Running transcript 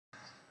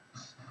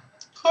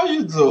How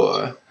you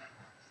doing?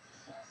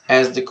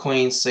 As the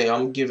queen say,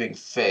 I'm giving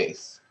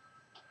face.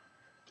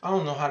 I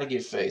don't know how to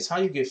give face. How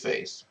you give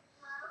face?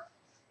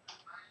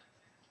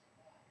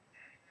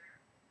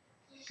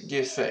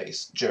 Give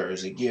face.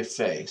 Jersey, give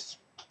face.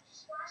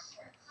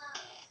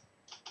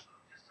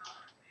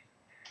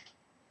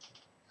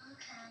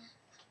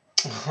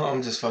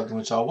 I'm just fucking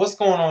with y'all. What's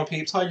going on,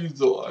 peeps? How you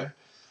doing?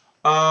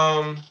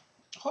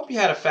 Hope you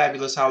had a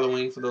fabulous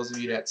Halloween for those of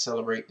you that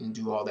celebrate and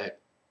do all that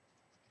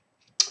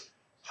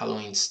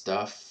Halloween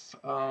stuff.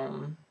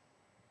 Hope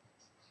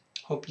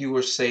you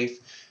were safe.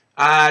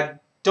 I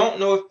don't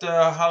know if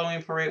the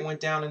Halloween parade went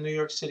down in New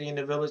York City in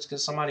the Village,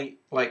 because somebody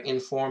like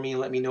informed me and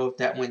let me know if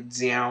that went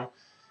down.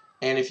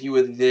 And if you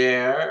were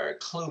there,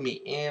 clue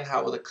me in.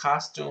 How were the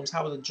costumes?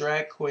 How were the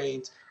drag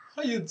queens?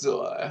 How you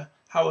doing?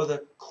 How are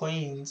the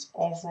queens?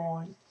 All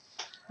right.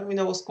 Let me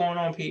know what's going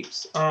on,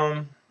 peeps.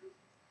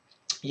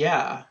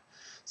 Yeah.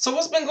 So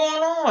what's been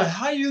going on?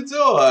 How you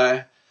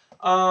doing?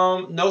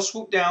 No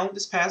Swoopdown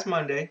this past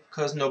Monday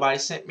because nobody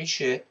sent me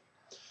shit.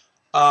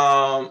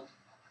 I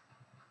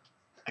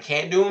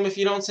can't do them if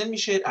you don't send me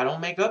shit. I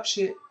don't make up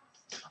shit.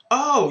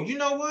 Oh, you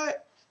know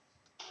what?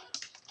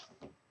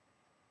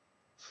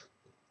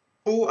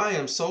 Oh, I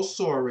am so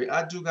sorry.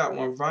 I do got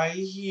one right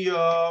here,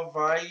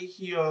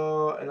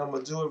 and I'm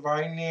gonna do it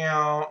right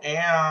now.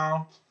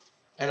 Ow.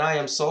 And I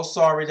am so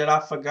sorry that I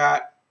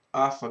forgot.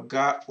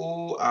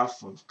 Ooh, I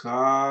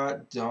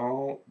forgot.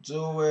 Don't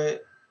do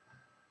it.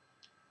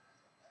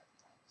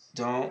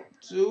 Don't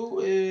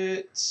do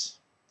it.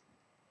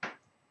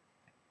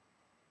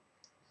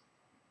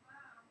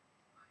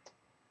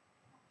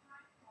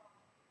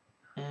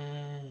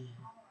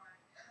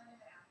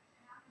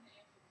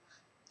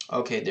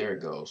 Okay, there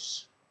it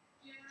goes.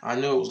 I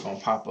knew it was gonna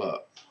pop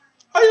up.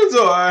 How you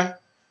doing?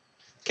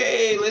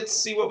 Okay, let's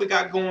see what we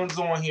got going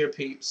on here,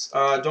 peeps.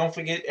 Don't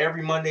forget,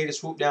 every Monday to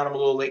swoop down. I'm a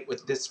little late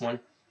with this one.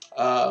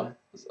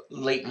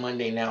 Late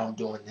Monday now I'm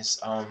doing this.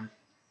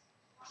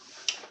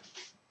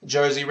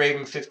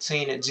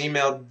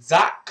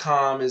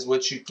 jerseyraven15@gmail.com is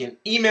what you can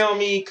email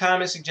me.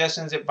 Comments,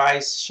 suggestions,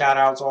 advice, shout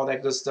outs, all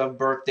that good stuff.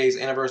 Birthdays,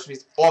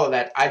 anniversaries, all of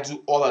that. I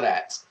do all of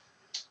that.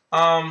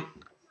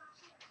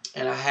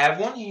 And I have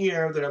one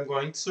here that I'm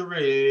going to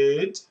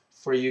read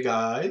for you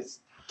guys.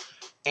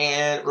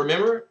 And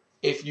remember,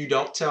 if you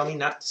don't tell me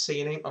not to say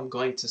your name, I'm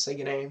going to say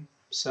your name.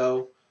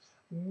 So,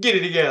 get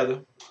it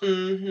together.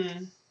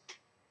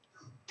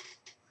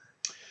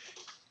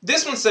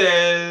 This one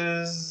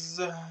says,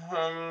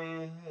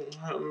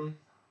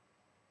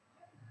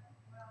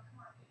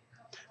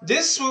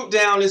 this swoop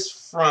down is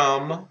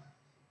from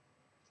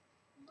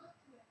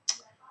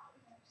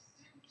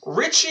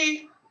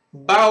Richie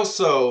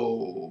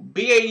Bauso.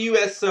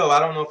 B-A-U-S-O. I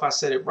don't know if I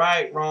said it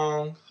right,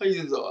 wrong. How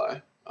you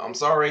doing? I'm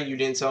sorry you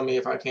didn't tell me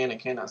if I can and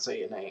cannot say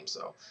your name.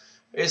 So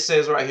it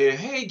says right here,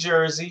 hey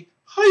Jersey,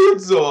 how you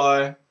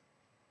doing?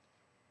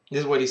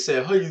 This is what he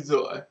said. How you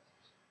doing? It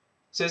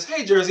says,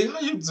 hey Jersey, how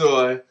you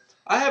doing?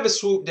 I have a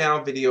swoop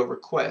down video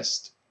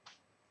request.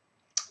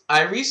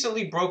 I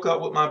recently broke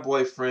up with my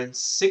boyfriend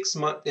 6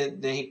 months,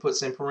 and then he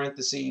puts in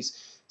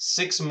parentheses,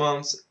 6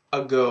 months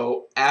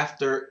ago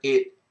after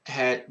it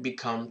had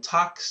become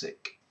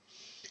toxic.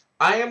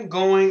 I am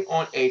going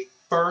on a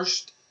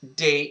first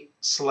date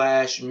 /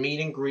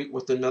 meet and greet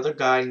with another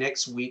guy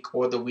next week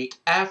or the week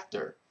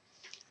after.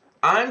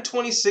 I'm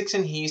 26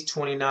 and he's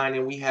 29,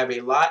 and we have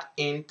a lot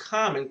in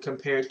common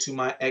compared to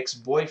my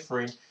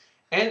ex-boyfriend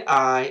and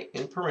I,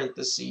 in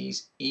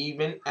parentheses,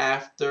 even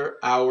after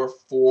our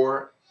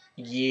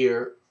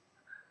 4-year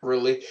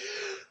relationship.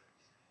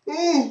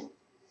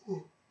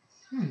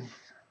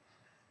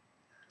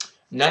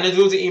 Nothing to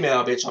do with the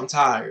email, bitch. I'm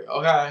tired.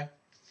 Okay.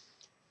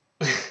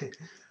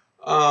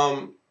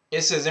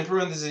 It says in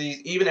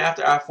parentheses, even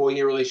after our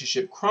 4-year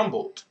relationship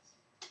crumbled.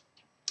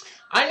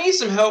 I need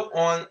some help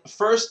on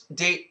first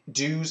date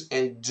do's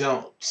and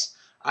don'ts.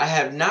 I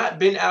have not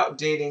been out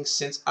dating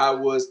since I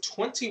was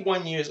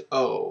 21 years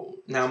old.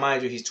 Now,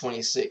 mind you, he's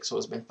 26, so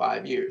it's been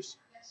 5 years.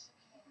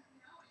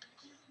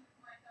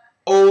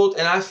 Old,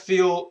 and I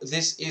feel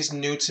this is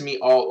new to me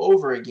all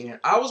over again.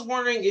 I was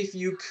wondering if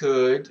you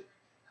could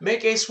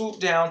make a swoop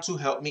down to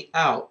help me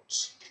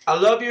out. I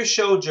love your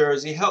show,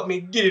 Jersey. Help me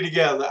get it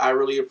together. I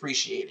really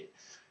appreciate it.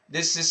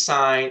 This is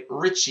signed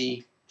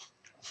Richie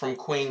from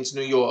Queens,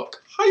 New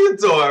York. How you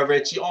doing,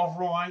 Richie? All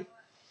right.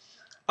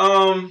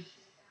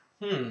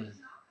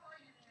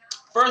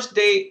 First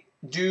date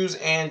do's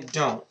and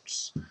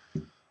don'ts.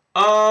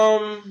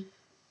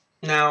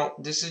 Now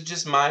this is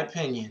just my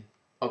opinion,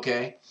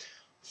 okay?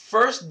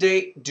 First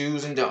date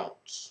do's and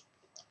don'ts.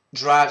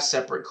 Drive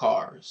separate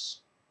cars.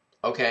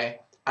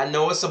 Okay? I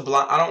know it's a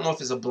blind, I don't know if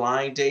it's a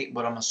blind date,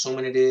 but I'm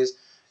assuming it is.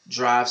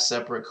 Drive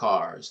separate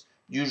cars.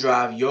 You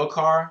drive your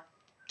car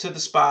to the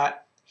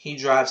spot, he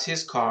drives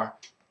his car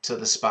to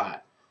the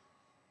spot.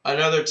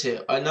 Another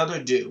tip,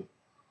 another do.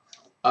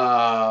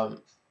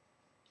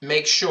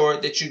 Make sure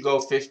that you go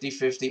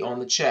 50-50 on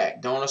the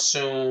check. Don't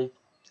assume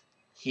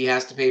he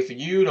has to pay for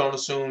you. Don't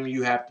assume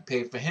you have to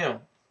pay for him.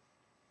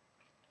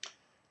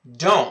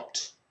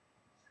 Don't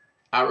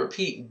I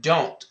repeat,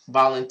 don't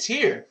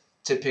volunteer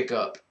to pick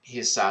up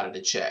his side of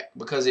the check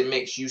because it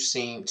makes you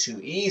seem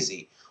too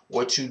easy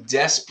or too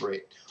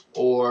desperate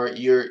or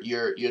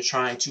you're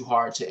trying too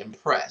hard to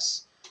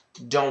impress.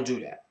 Don't do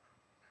that.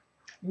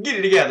 Get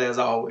it together, as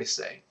I always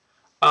say.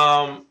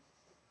 What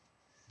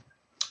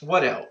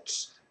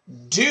else?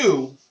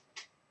 Do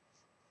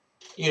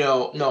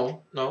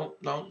no,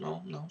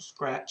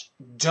 scratch.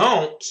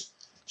 Don't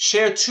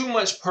share too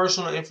much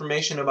personal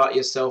information about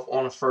yourself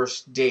on a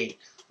first date.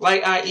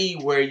 Like, i.e.,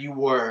 where you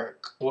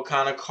work, what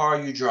kind of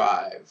car you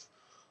drive,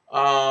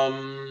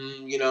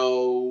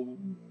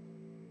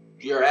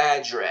 your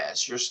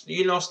address,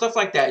 stuff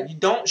like that. You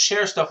don't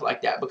share stuff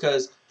like that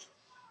because,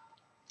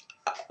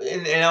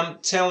 and I'm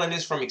telling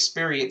this from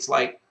experience,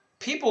 like,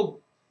 people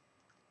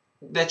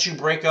that you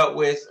break up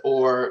with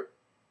or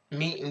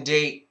meet and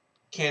date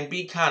can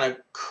be kind of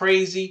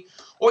crazy,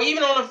 or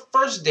even on a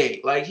first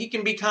date, like he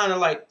can be kind of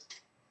like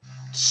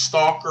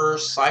stalker,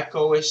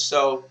 psycho-ish.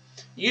 So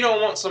you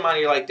don't want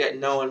somebody like that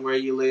knowing where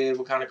you live,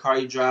 what kind of car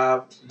you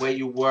drive, where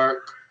you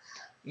work,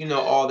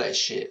 all that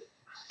shit.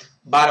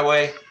 By the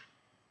way,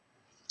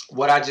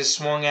 what I just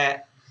swung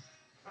at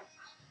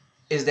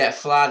is that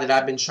fly that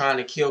I've been trying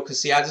to kill. Cause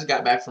see, I just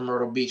got back from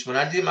Myrtle Beach. When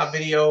I did my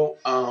video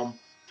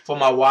for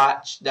my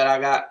watch that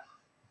I got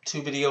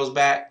 2 videos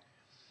back,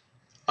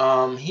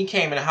 he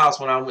came in the house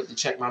when I went to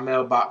check my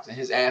mailbox, and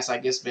his ass, I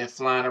guess, been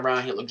flying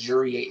around here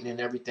luxuriating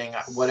and everything,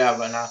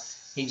 whatever. And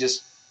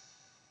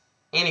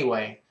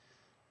anyway,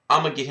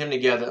 I'm going to get him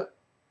together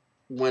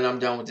when I'm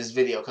done with this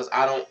video, because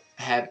I don't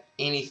have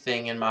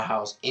anything in my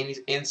house, any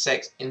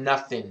insects,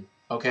 nothing,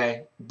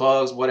 okay?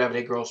 Bugs, whatever,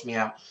 they gross me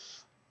out.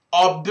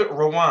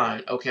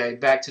 Rewind, okay,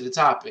 back to the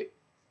topic.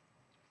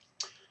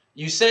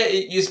 You said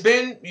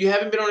you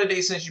haven't been on a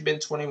date since you've been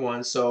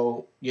 21,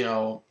 so,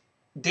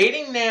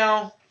 dating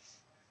now...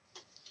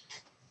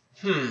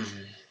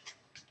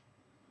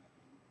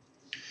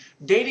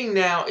 Dating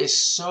now is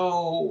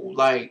so,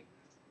 like,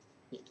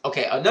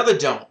 okay, another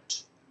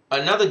don't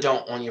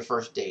on your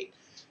first date.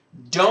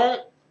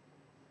 Don't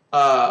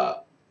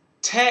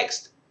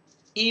text,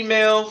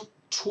 email,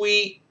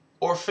 tweet,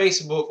 or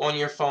Facebook on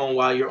your phone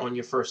while you're on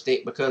your first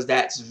date, because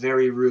that's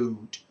very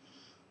rude.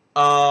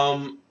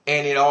 And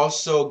it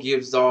also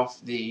gives off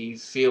the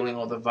feeling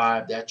or the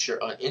vibe that you're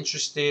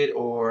uninterested,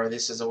 or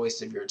this is a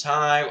waste of your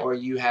time, or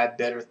you have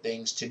better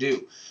things to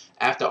do.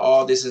 After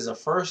all, this is a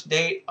first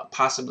date,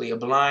 possibly a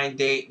blind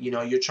date.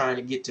 You're trying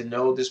to get to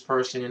know this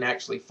person and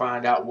actually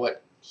find out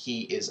what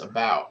he is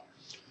about.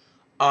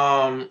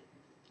 A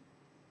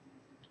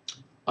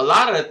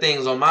lot of the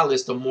things on my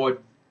list are more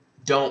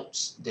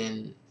don'ts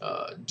than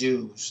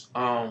do's.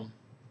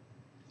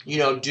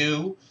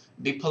 Do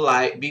be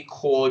polite, be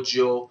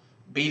cordial,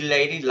 be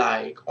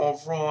ladylike.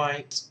 All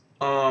right.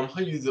 How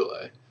you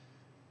doing?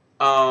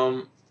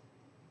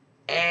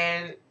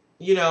 And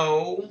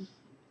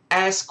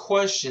ask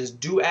questions.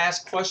 Do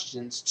ask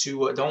questions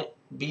to. Don't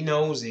be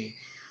nosy,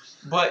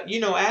 but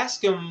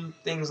ask him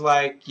things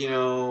like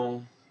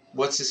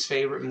what's his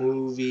favorite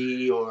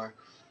movie, or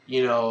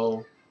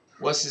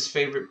what's his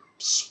favorite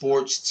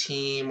sports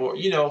team, or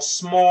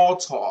small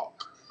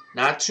talk.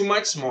 Not too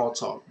much small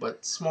talk,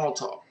 but small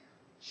talk.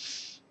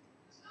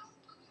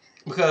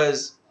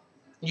 Because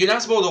you're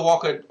not supposed to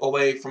walk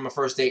away from a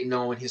first date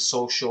knowing his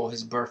social,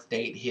 his birth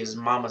date, his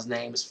mama's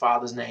name, his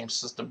father's name,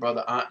 sister,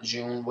 brother, aunt,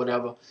 June,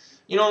 whatever.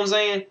 You know what I'm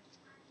saying?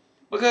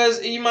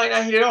 Because you might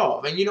not hit it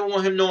off, and you don't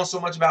want him knowing so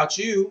much about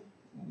you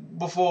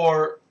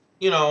before,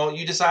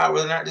 you decide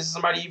whether or not this is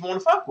somebody you even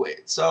want to fuck with.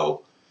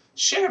 So,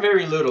 share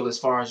very little as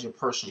far as your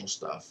personal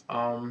stuff.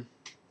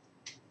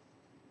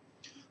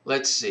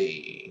 Let's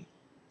see.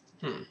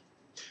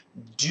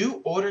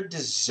 Do order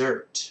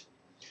dessert.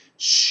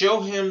 Show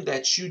him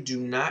that you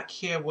do not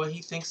care what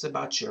he thinks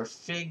about your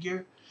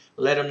figure.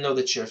 Let him know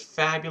that you're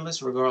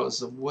fabulous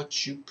regardless of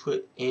what you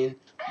put in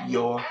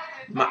your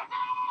mouth.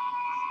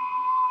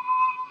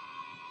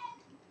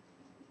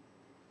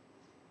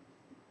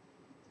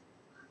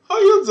 How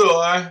you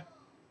doing?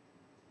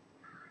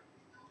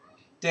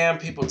 Damn,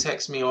 people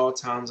text me all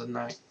times of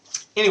night.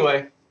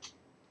 Anyway,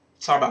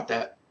 sorry about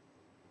that.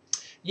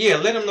 Yeah,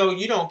 let him know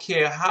you don't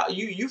care how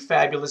you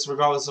fabulous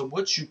regardless of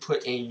what you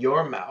put in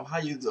your mouth. How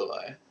you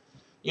doing?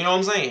 You know what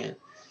I'm saying?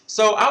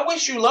 So I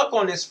wish you luck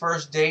on this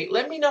first date.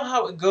 Let me know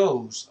how it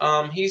goes.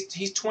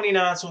 He's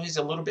 29, so he's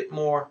a little bit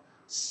more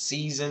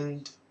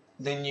seasoned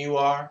than you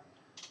are.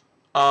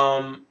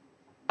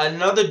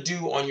 Another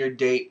do on your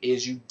date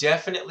is you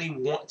definitely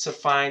want to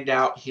find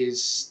out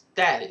his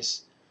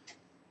status,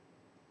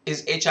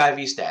 his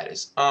HIV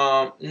status.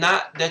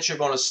 Not that you're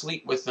going to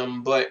sleep with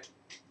him, but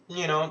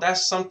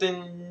that's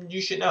something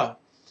you should know.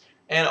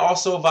 And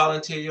also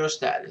volunteer your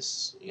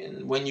status.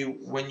 And when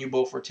you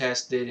both were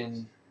tested,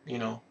 and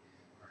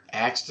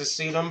ask to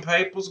see them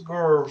papers,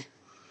 girl.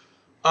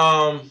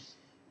 I'm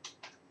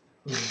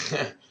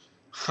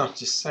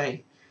just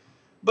saying.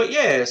 But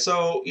yeah,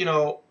 so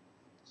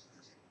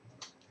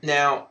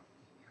now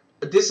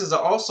this is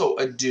also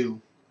a do.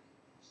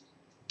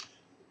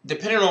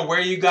 Depending on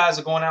where you guys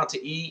are going out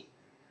to eat,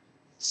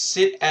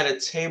 sit at a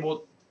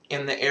table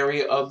in the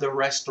area of the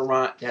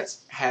restaurant that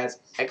has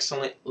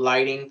excellent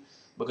lighting,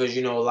 because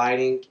you know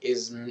lighting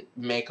is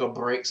make or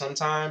break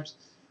sometimes.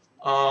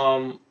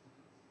 You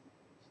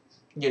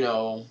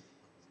know,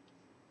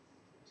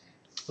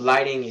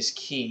 lighting is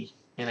key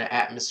in an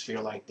atmosphere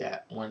like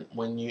that.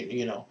 When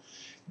you know,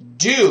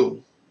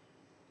 do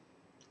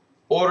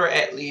order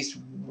at least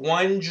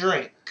one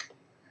drink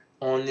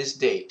on this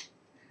date.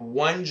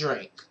 One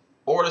drink.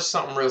 Order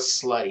something real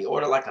slutty.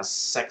 Order like a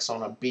sex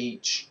on a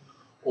beach,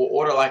 or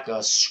order like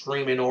a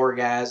screaming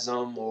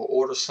orgasm, or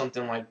order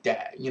something like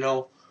that. You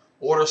know,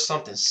 order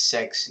something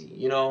sexy.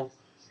 You know,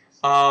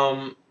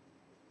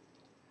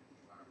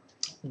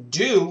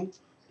 do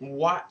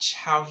watch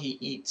how he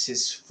eats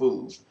his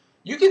food.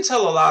 You can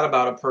tell a lot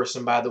about a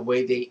person by the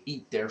way they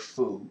eat their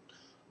food.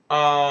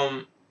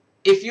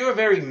 If you're a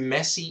very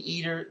messy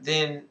eater,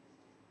 then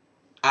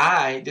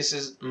this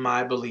is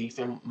my belief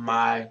and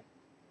my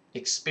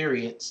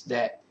experience,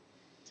 that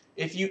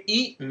if you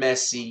eat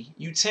messy,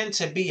 you tend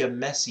to be a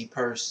messy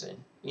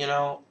person, you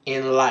know,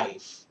 in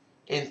life,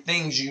 in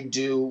things you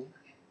do,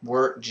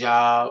 work,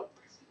 job,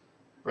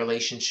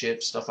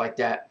 relationships, stuff like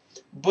that.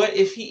 But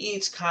if he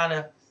eats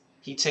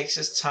he takes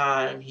his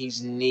time,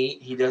 he's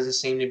neat, he doesn't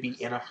seem to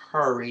be in a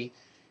hurry,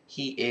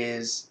 he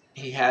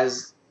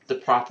has the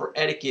proper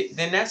etiquette,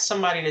 then that's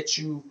somebody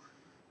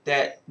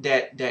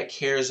that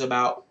cares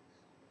about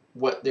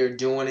what they're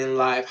doing in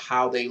life,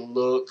 how they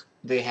look.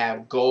 They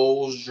have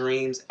goals,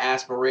 dreams,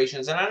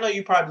 aspirations. And I know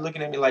you're probably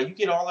looking at me like, you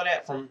get all of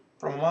that from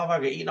a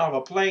motherfucker eating off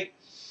a plate.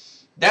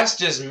 That's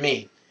just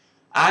me.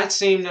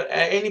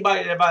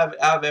 Anybody that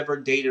I've ever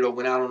dated or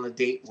went out on a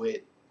date with,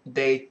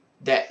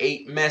 that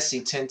ate messy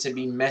tend to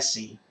be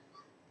messy,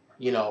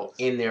 you know,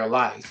 in their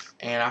life.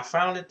 And I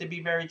found it to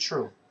be very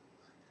true.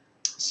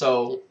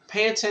 So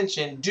pay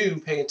attention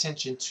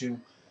to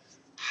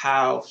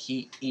how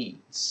he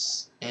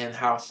eats and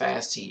how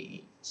fast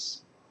he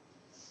eats,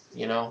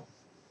 you know.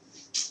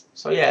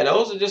 So yeah,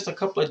 those are just a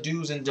couple of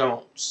do's and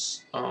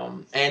don'ts.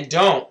 And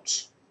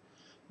don't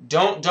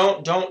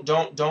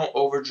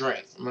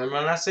overdrink. Remember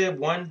when I said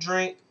one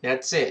drink,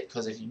 that's it.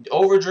 Because if you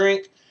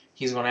overdrink,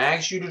 he's going to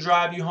ask you to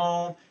drive you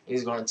home.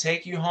 He's going to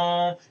take you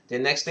home. The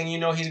next thing you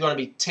know, he's going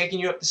to be taking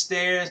you up the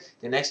stairs.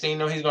 The next thing you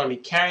know, he's going to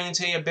be carrying you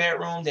to your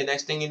bedroom. The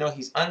next thing you know,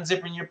 he's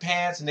unzipping your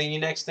pants. And then the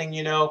next thing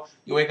you know,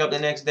 you wake up the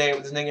next day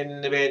with this nigga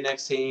in the bed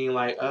next to you. You're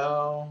like,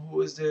 oh,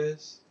 who is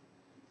this?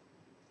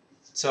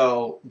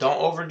 So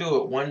don't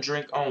overdo it. One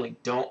drink only.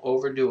 Don't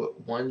overdo it.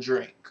 One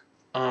drink.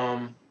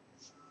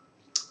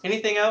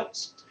 Anything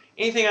else?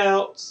 Anything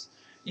else?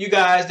 You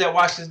guys that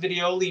watch this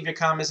video, leave your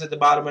comments at the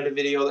bottom of the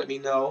video. Let me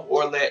know,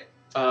 or let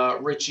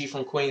Richie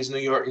from Queens, New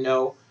York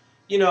know.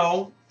 You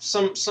know,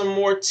 some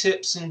more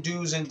tips and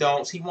do's and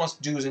don'ts. He wants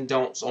do's and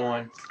don'ts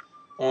on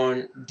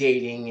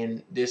dating,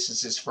 and this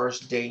is his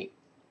first date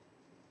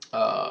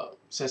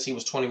since he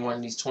was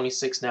 21. He's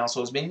 26 now,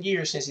 so it's been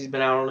years since he's been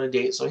out on a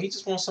date. So he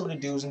just wants some of the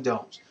do's and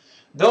don'ts.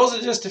 Those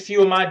are just a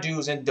few of my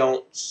do's and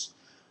don'ts.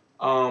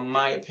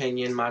 My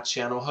opinion, my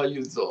channel. How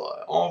you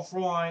thought? All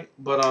right,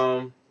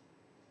 but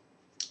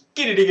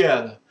get it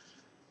together.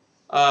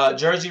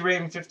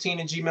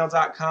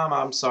 jerseyraven15@gmail.com.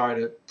 I'm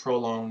sorry to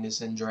prolong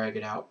this and drag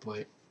it out,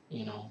 but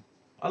you know,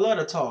 I love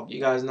to talk. You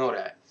guys know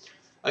that.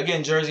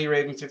 Again,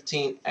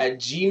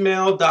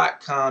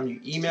 jerseyraven15@gmail.com. You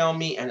email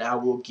me and I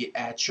will get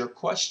at your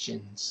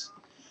questions.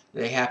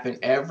 They happen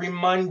every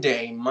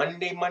Monday.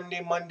 Monday,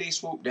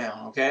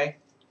 Swoopdown, okay?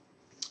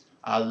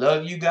 I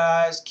love you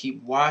guys.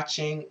 Keep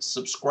watching,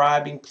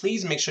 subscribing.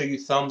 Please make sure you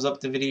thumbs up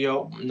the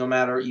video, no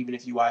matter even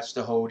if you watch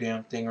the whole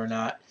damn thing or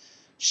not.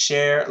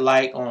 Share,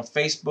 like on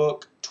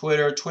Facebook,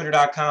 Twitter,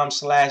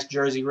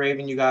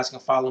 twitter.com/jerseyraven. You guys can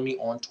follow me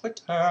on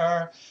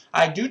Twitter.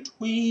 I do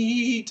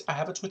tweet. I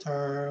have a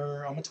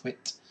Twitter. I'm a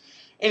twit.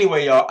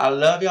 Anyway, y'all, I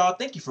love y'all.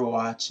 Thank you for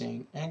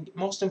watching. And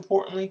most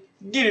importantly,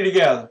 get it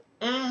together.